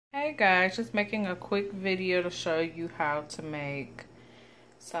Hey guys, just making a quick video to show you how to make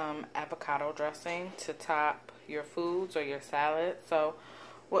some avocado dressing to top your foods or your salad. So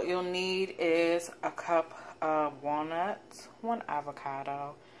what you'll need is a cup of walnuts, 1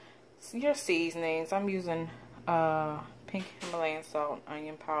 avocado, your seasonings. I'm using pink Himalayan salt and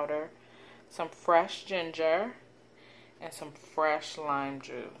onion powder, some fresh ginger, and some fresh lime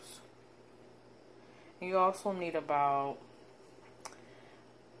juice. You also need about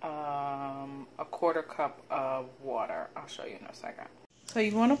a 1/4 cup of water. I'll show you in a second. So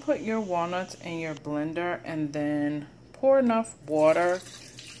you want to put your walnuts in your blender and then pour enough water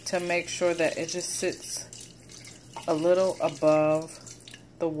to make sure that it just sits a little above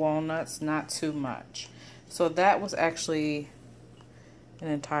the walnuts, not too much. So that was actually an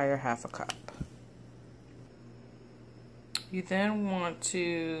entire 1/2 cup. You then want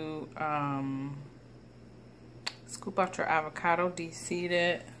to scoop out your avocado, de-seed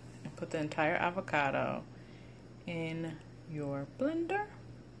it, and put the entire avocado in your blender.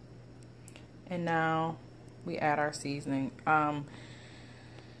 And now we add our seasoning.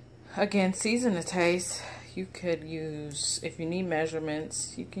 Again, season to taste. You could use, if you need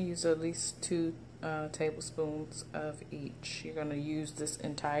measurements, you can use at least 2 tablespoons of each. You're going to use this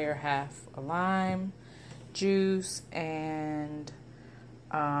entire 1/2 a lime juice and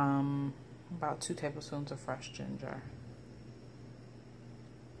about 2 tablespoons of fresh ginger.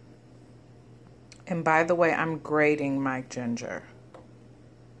 And by the way, I'm grating my ginger.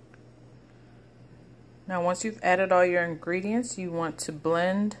 Now once you've added all your ingredients, you want to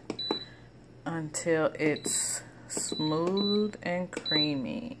blend until it's smooth and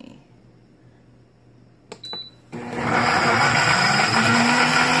creamy.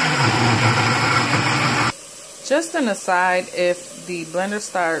 Just an aside, if the blender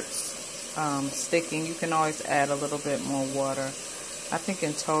starts sticking, you can always add a little bit more water. I think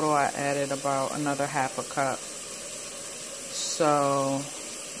in total I added about another 1/2 cup. So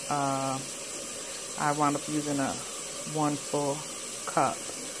I wound up using 1 full cup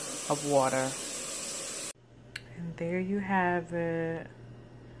of water. And there you have it.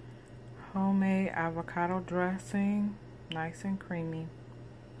 Homemade avocado dressing, nice and creamy.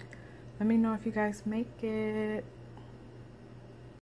 Let me know if you guys make it.